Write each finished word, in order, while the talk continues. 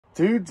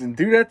Dudes and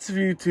dudettes of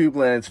YouTube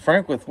land, it's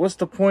Frank with What's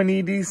the Point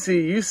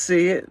EDC. You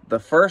see it, the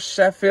first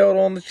Sheffield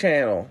on the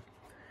channel.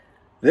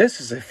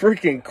 This is a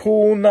freaking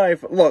cool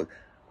knife. Look,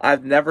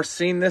 I've never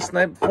seen this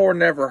knife before,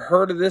 never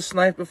heard of this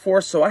knife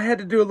before, so I had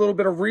to do a little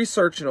bit of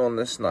researching on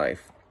this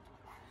knife.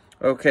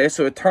 Okay,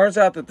 so it turns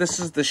out that this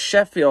is the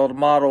Sheffield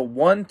model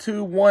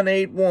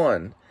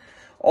 12181,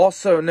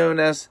 also known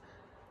as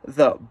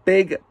the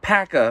Big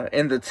Pakka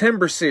in the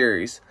Timber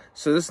series.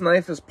 So this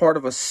knife is part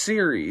of a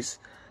series.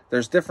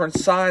 There's different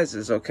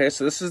sizes, okay?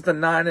 So this is the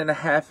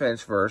 9.5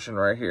 inch version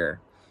right here.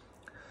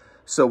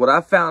 So what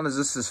I found is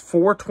this is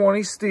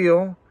 420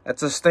 steel.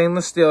 That's a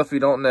stainless steel if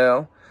you don't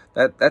know.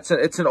 It's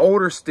an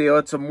older steel.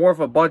 It's more of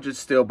a budget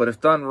steel, but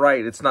if done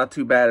right, it's not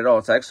too bad at all.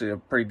 It's actually a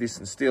pretty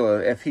decent steel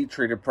if heat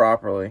treated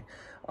properly.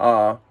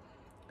 So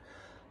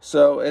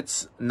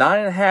it's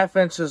 9.5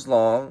 inches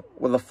long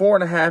with a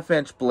 4.5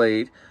 inch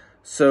blade.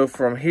 So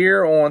from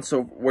here on,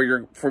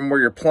 from where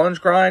your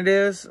plunge grind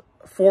is,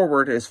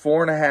 forward is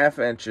 4.5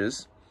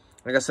 inches.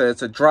 Like I said,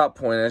 it's a drop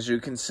point, as you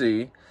can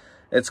see.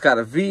 It's got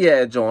a V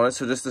edge on it,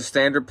 so just a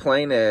standard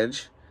plain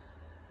edge.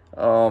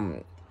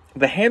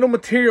 The handle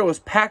material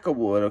is Pakka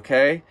wood,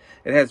 okay?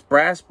 It has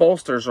brass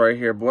bolsters right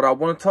here, but what I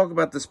want to talk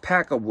about this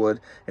Pakka wood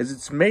is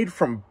it's made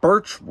from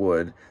birch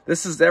wood.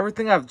 This is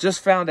everything I've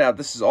just found out.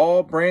 This is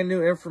all brand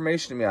new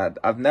information to me.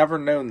 I've never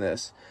known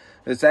this.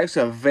 It's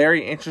actually a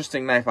very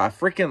interesting knife. I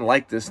freaking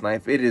like this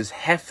knife. It is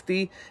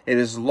hefty. It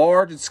is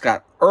large. It's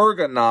got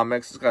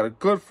ergonomics. It's got a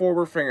good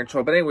forward finger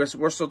control. But anyways,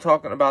 we're still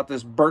talking about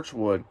this birch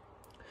wood.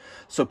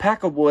 So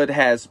Pakka wood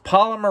has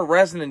polymer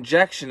resin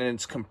injection and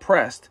it's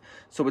compressed.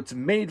 So it's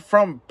made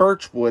from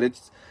birch wood.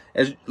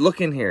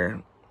 Look in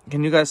here.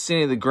 Can you guys see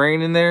any of the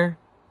grain in there?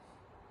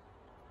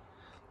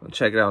 Let's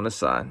check it out on this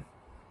side.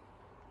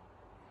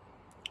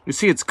 You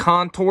see it's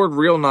contoured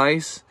real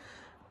nice.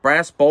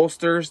 Brass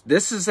bolsters.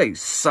 This is a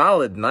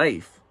solid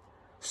knife.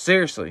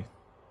 Seriously.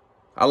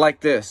 I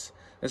like this.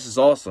 This is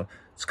awesome.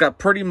 It's got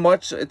pretty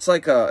much, it's a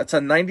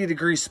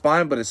 90-degree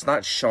spine, but it's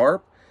not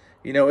sharp.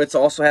 You know, it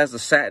also has the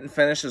satin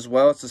finish as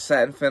well. It's a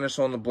satin finish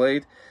on the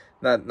blade.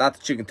 Not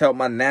that you can tell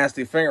my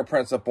nasty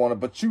fingerprints up on it,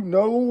 but you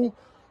know,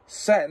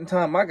 satin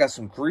time. I got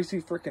some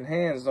greasy freaking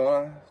hands, don't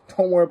I?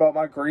 Don't worry about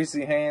my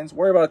greasy hands.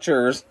 Worry about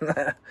yours.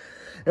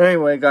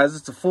 Anyway, guys,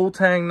 it's a full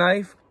tang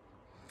knife.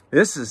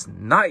 This is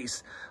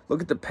nice.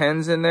 Look at the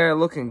pens in there,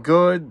 looking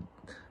good.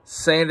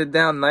 Sanded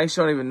down nice.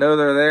 You don't even know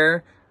they're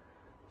there.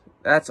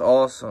 That's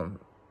awesome.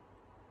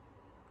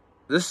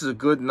 This is a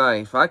good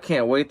knife. I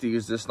can't wait to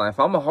use this knife.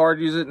 I'm a hard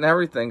use it and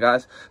everything,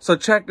 guys. So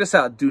check this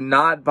out. Do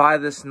not buy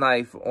this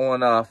knife on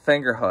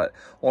Fingerhut.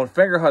 On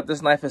Fingerhut,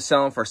 this knife is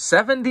selling for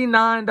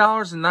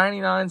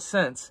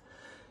 $79.99.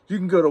 You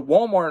can go to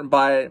Walmart and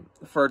buy it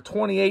for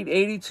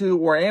 $28.82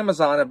 or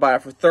Amazon and buy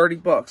it for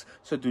 $30.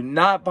 So do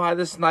not buy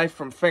this knife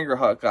from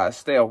Fingerhut, guys.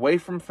 Stay away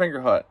from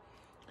Fingerhut.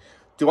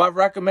 Do I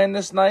recommend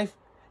this knife?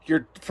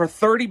 For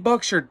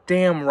 $30, you're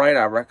damn right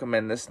I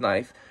recommend this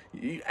knife.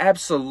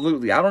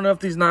 Absolutely. I don't know if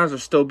these knives are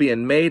still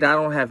being made. I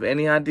don't have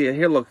any idea.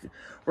 Here, look.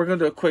 We're going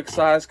to do a quick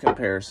size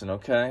comparison,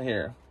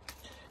 okay?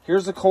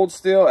 Here's the Cold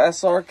Steel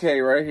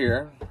SRK right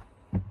here.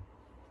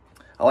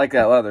 I like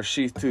that leather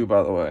sheath too,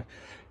 by the way.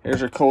 Here's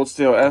your Cold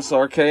Steel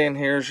SRK, and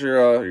here's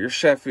your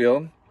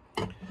Sheffield.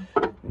 I'll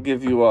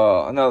give you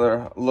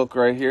another look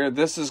right here.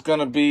 This is going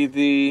to be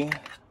the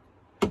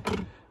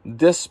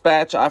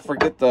Dispatch. I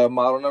forget the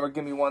model number.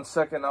 Give me 1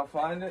 second. I'll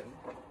find it.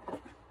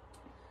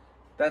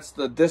 That's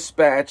the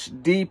Dispatch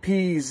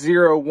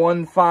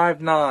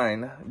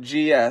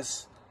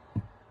DP0159GS.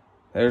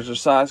 There's your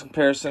size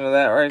comparison of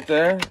that right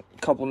there. A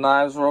couple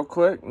knives real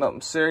quick.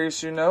 Nothing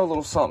serious, you know. A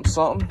little something,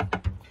 something.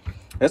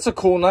 It's a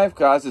cool knife,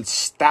 guys. It's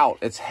stout.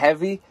 It's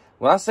heavy.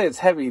 When I say it's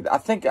heavy, I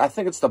think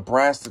it's the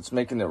brass that's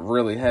making it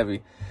really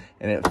heavy.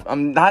 And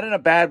I'm not in a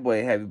bad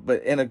way heavy,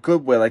 but in a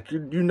good way. Like, you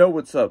know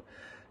what's up.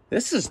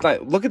 This is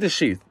nice. Look at the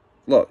sheath.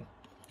 Look.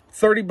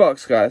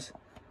 $30, guys.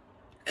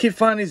 Keep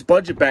finding these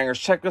budget bangers.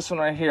 Check this one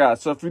right here out.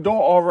 So if you don't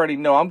already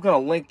know, I'm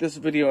going to link this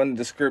video in the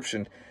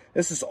description.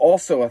 This is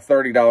also a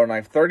 $30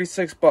 knife.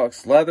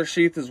 $36. Leather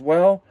sheath as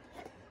well.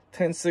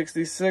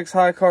 1066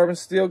 high carbon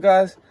steel,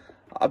 guys.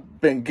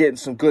 I've been getting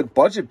some good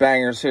budget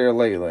bangers here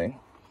lately.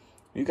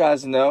 You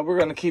guys know we're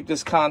going to keep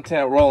this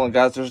content rolling,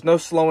 guys. There's no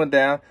slowing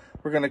down.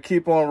 We're going to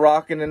keep on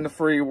rocking in the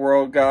free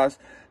world, guys.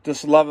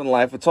 Just loving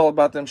life. It's all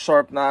about them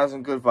sharp knives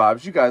and good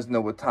vibes. You guys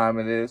know what time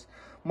it is.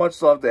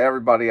 Much love to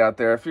everybody out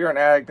there. If you're an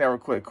addict, never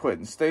quit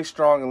quitting. Stay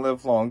strong and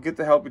live long. Get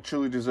the help you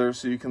truly deserve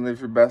so you can live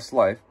your best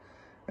life.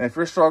 And if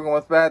you're struggling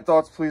with bad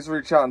thoughts, please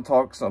reach out and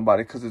talk to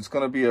somebody because it's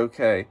going to be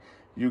okay.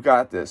 You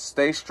got this.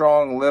 Stay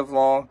strong, live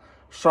long.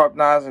 Sharp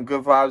knives and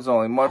good vibes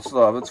only. Much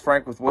love. It's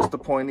Frank with What's the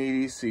Point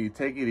EDC.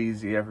 Take it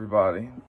easy, everybody.